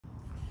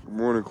Good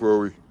morning,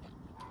 Chloe.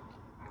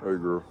 Hey,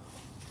 girl.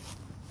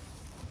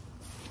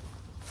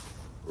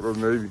 What up,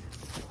 Navy?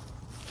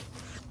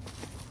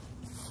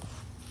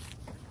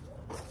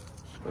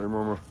 Hey,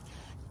 mama.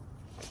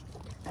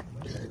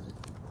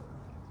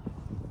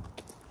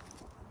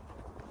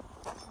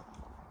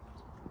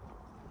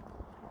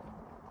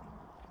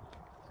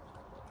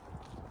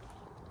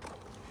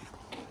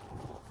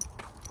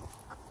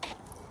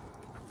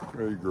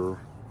 Hey, girl.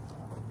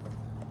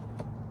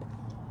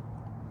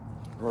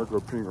 I like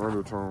her pink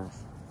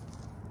undertones.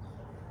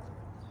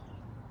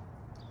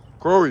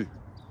 Chloe.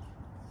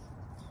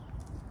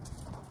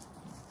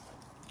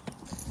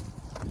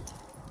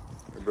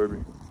 Hey,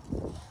 baby.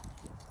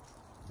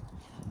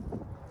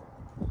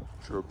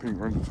 See her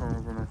pink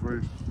undertones on her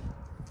face?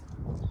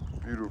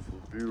 Beautiful,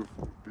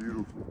 beautiful,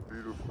 beautiful,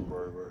 beautiful,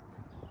 baby.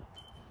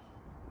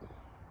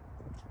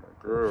 My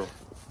girl.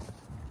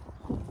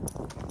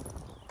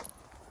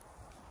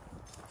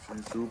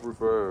 She's super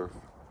fast.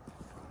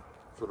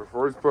 So the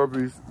first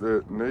puppies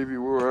that Navy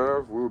will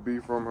have will be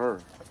from her.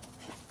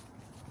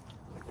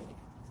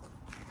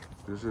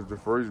 This is the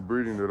first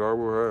breeding that I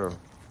will have,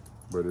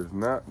 but it's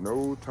not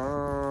no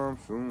time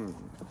soon.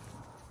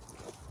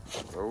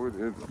 No, it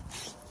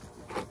isn't.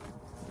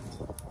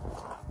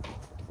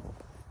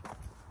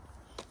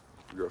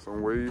 We got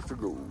some ways to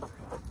go.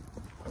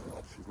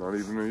 She's not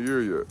even a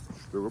year yet.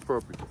 She's still a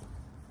puppy.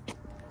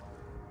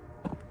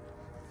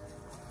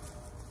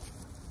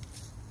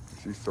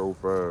 She's so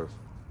fast.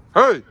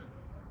 Hey!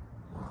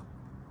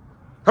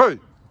 Hey!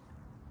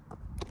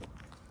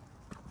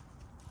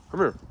 Come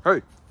here.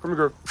 Hey, come here,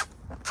 girl.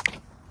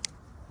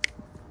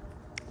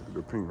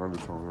 The pink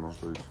undertones on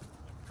her face.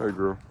 Hey,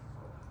 girl.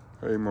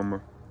 Hey,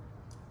 mama.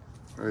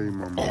 Hey,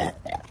 mama.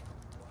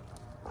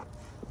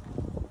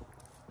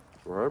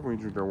 What happens when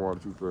you drink that water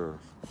too fast?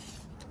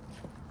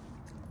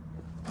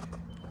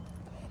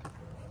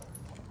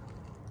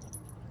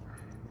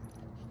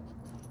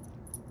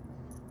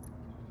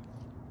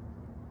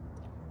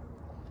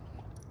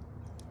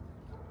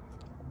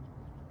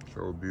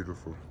 So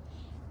beautiful.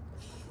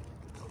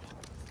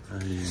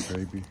 Hey,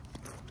 baby.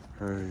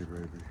 Hey,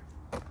 baby.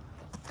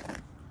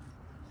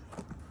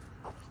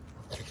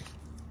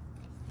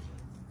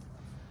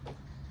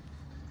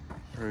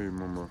 Hey,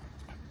 mama.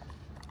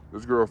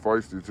 This girl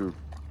feisty too.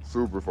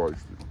 Super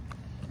feisty.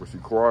 But she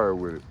quiet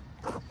with it.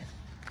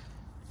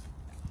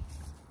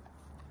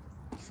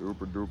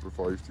 Super duper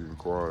feisty and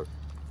quiet.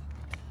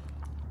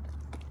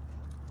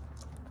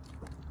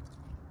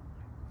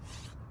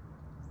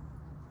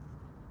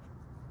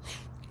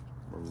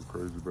 Little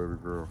crazy baby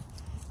girl.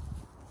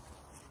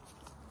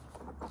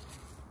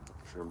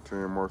 See them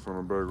tan marks on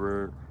her back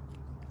leg.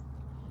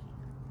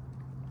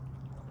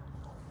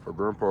 Her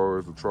grandpa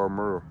is a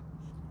tri-merle.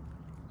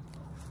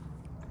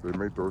 They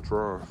may throw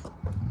trials.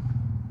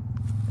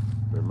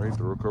 They may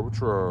throw a couple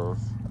trials.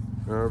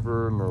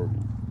 Never know.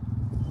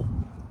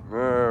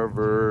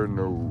 Never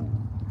know.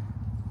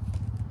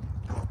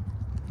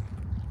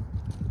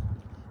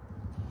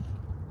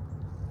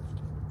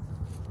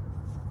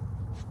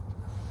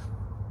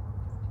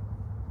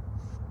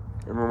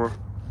 Hey, mama.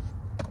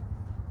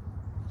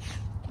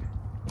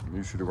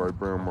 You see the white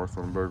brown marks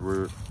on the back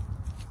leg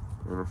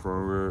and the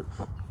front legs.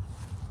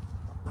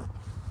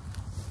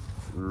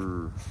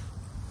 Sure.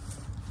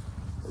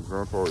 Her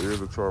grandpa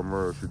is a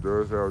tri-merle. She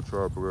does have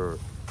tri-blood.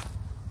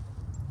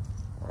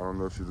 I don't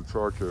know if she's a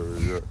tri-carrier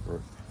yet,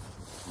 but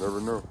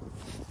never know.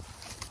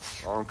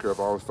 I don't care if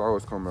all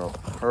stars come out.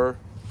 Her,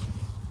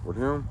 with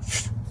him,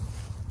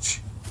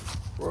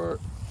 what?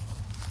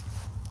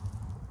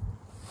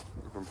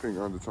 Look at them pink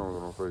undertones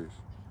on her face.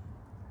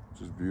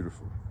 Just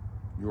beautiful.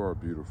 You are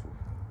beautiful.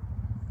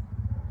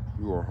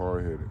 You are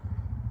hard-headed.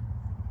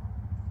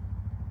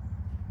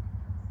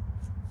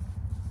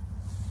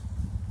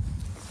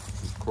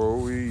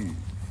 Chloe,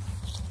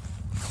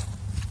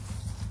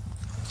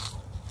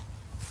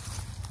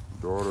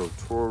 daughter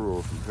of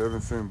Toro from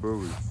Heaven Sent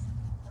Bullies.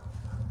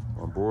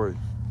 My boy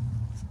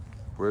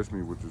blessed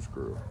me with this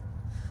girl.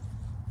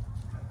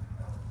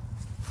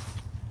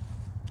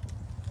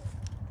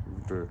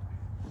 Look at that. Look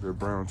at that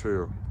brown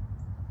tail.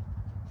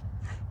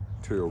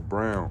 Tail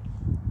brown.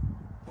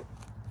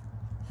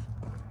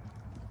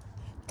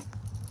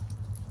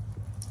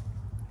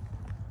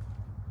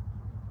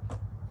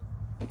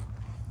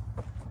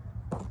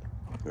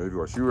 They be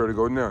like, she ready to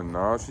go now?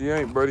 Nah, she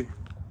ain't, buddy.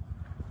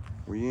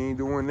 We ain't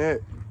doing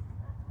that.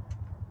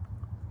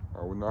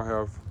 I would not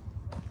have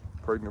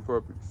pregnant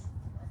puppies.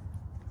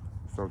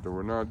 Something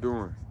we're not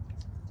doing.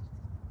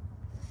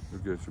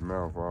 Look at your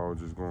mouth. I was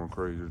just going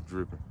crazy, just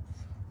dripping.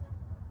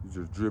 You're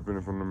just dripping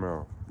it from the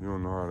mouth. You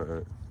don't know how to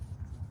act.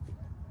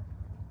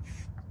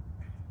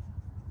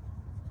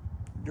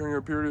 You on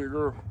your period,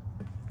 girl?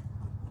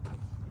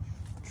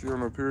 She on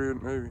her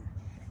period, maybe?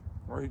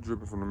 Why you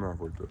dripping from the mouth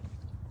like that?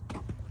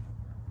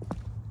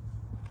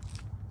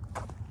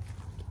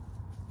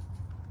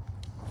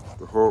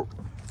 The Hulk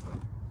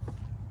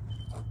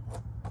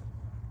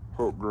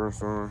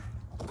grandson,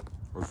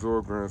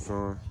 Azor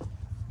grandson,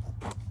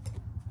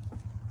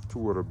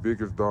 two of the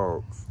biggest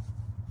dogs.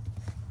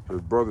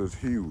 His brother's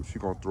huge. He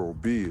gonna throw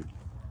big.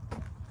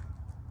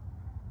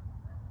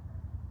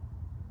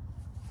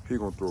 He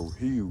gonna throw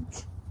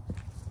huge.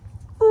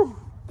 Woo.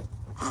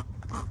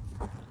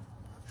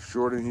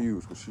 Short and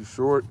huge, cause she's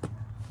short,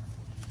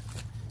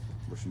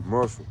 but she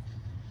muscle.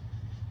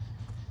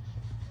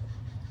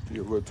 He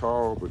a little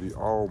tall, but he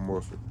all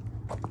muscle.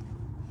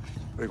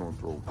 They gonna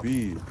throw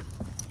big.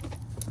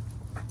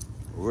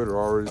 Litter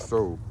already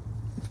sold.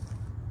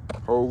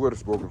 Whole litter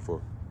spoken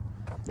for.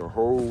 The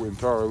whole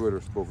entire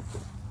litter spoken for.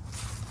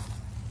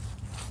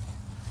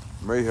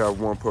 May have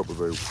one pup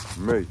available.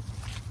 May.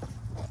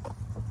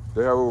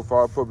 They have over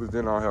 5 puppies,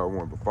 then I'll have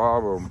one. But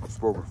 5 of them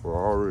spoken for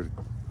already.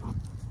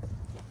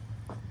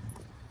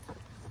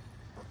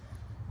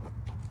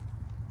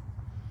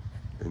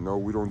 And no,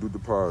 we don't do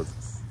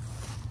deposits.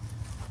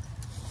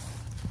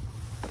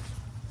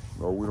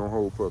 No, we don't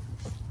hold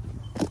puppies.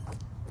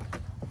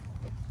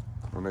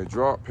 When they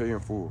drop, pay in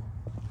full.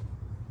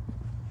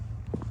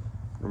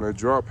 When they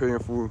drop, pay in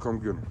full and come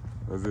get them.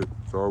 That's it.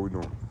 That's all we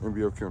doing.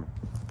 NBF Kennel.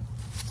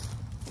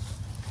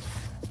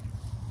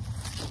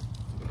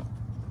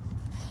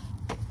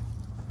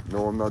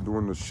 No, I'm not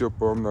doing the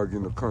shipper. I'm not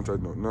getting the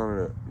contract. No, none of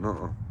that.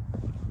 Nuh-uh.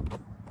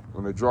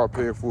 When they drop,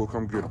 pay in full,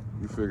 come get them.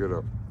 You figure it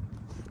out.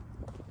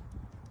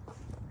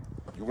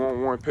 You want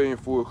one, pay in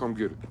full, come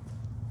get it.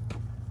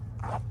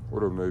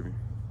 What up, Navy?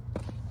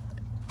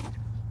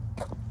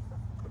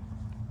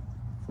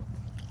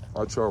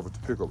 I traveled to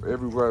pick up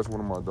every last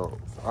one of my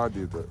dogs. I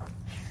did that.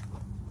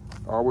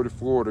 All the way to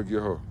Florida to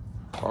get her.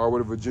 All the way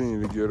to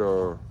Virginia to get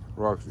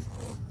Roxy.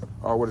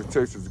 All the way to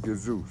Texas to get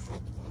Zeus.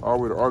 All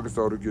the way to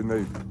Arkansas to get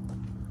Navy.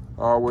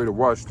 All the way to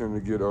Washington to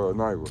get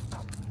Nyla.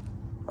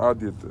 I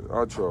did that.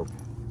 I traveled.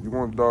 You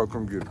want a dog,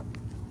 come get it.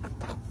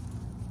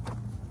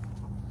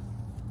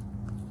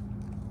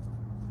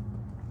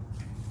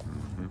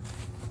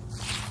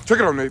 Check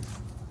it out, Nate.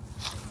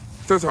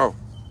 Stand tall.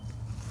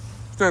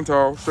 Stand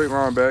tall. Straight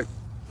line back.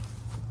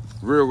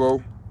 Real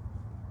low.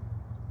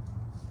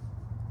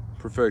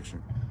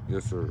 Perfection.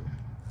 Yes, sir.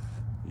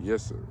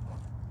 Yes, sir.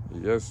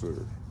 Yes,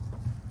 sir.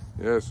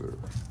 Yes, sir.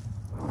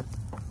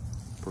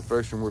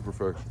 Perfection with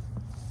perfection.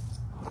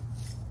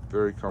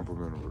 Very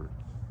complimentary.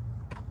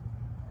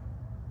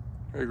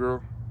 Hey,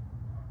 girl.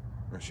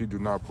 And she do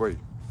not play.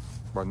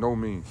 By no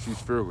means.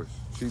 She's fearless.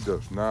 She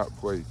does not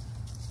play.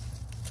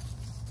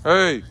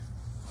 Hey!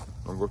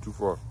 Don't go too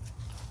far.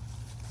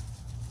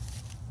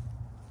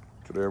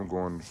 Today I'm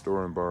going to the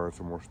store and buying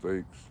some more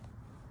steaks.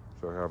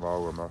 So I have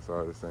all of them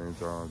outside at the same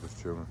time,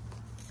 just chilling,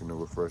 getting a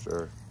little fresh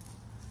air.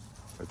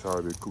 I'm tired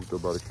of being cooped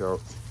up by the couch.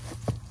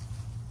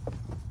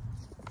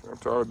 I'm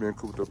tired of being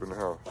cooped up in the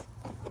house.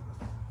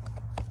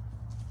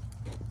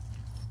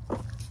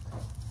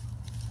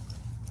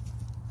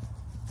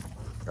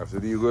 After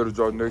these litters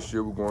drop next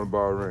year, we're going to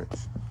buy a ranch.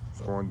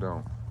 It's going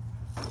down.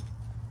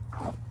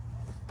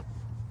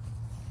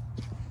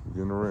 We're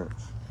getting a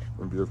ranch.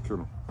 NBF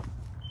Kennel.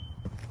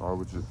 All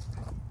legit.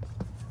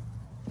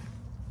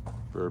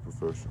 Very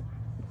professional.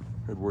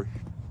 Hey, boy.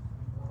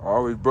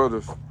 Always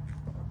brothers.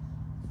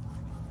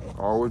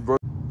 Always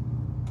brothers.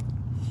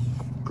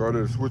 Got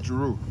it a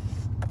switcheroo.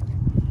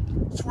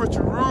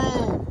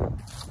 Switcheroo!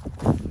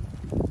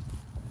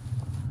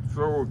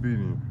 So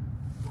obedient.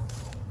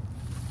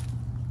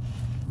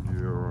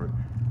 Yeah, right.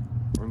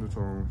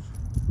 Undertones.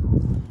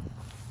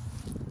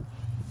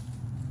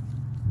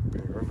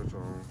 Pink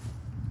undertones.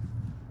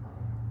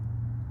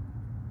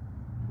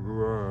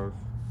 Blue eyes.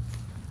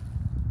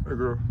 Hey,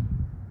 girl.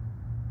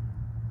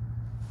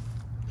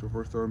 It's your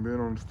first time being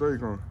on the steak,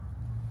 huh?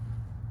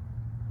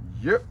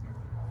 Yep.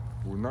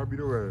 Will not be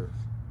the last.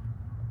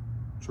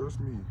 Trust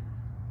me.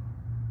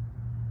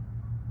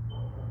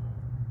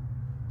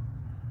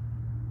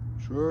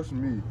 Trust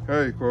me.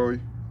 Hey, Chloe.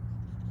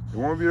 It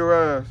won't be the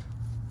last.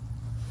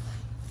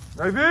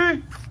 Hey,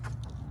 V!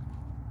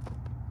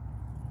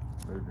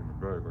 Maybe in the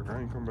back. Like,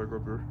 I ain't come back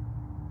up here.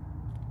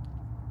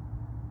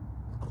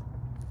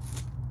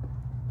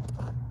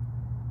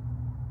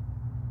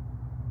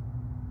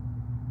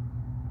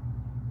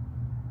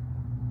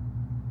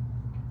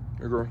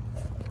 Hey, girl.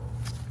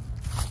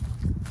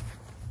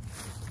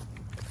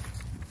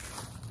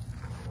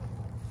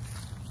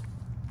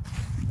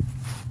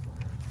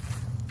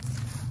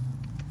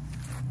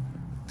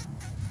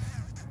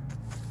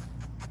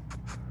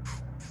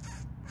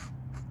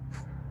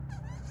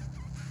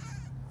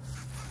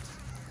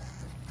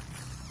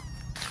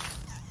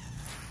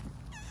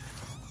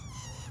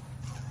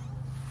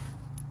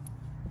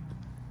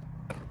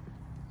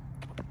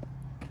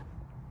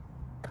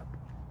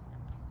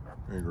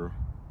 Hey, girl.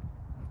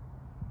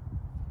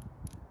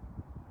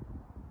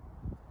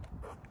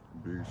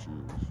 Big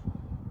shoes.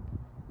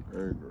 Hey,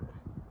 girl.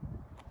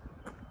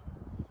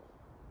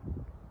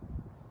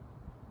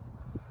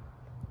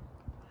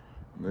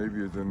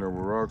 Navy is in there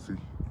with Roxy.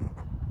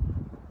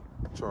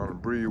 Trying to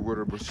breed with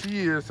her, but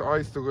she is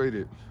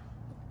isolated.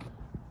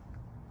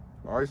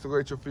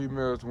 Isolate your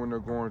females when they're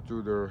going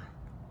through their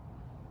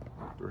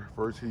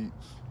first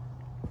heats.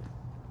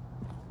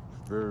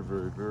 It's very,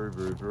 very, very,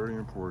 very, very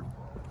important.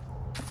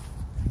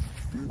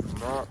 You do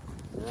not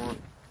want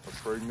a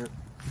pregnant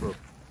puppy.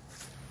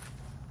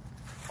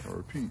 I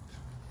repeat,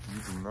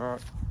 you do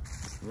not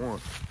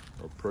want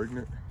a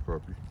pregnant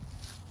puppy.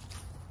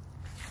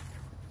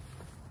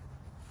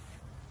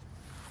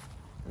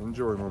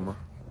 Enjoy, mama.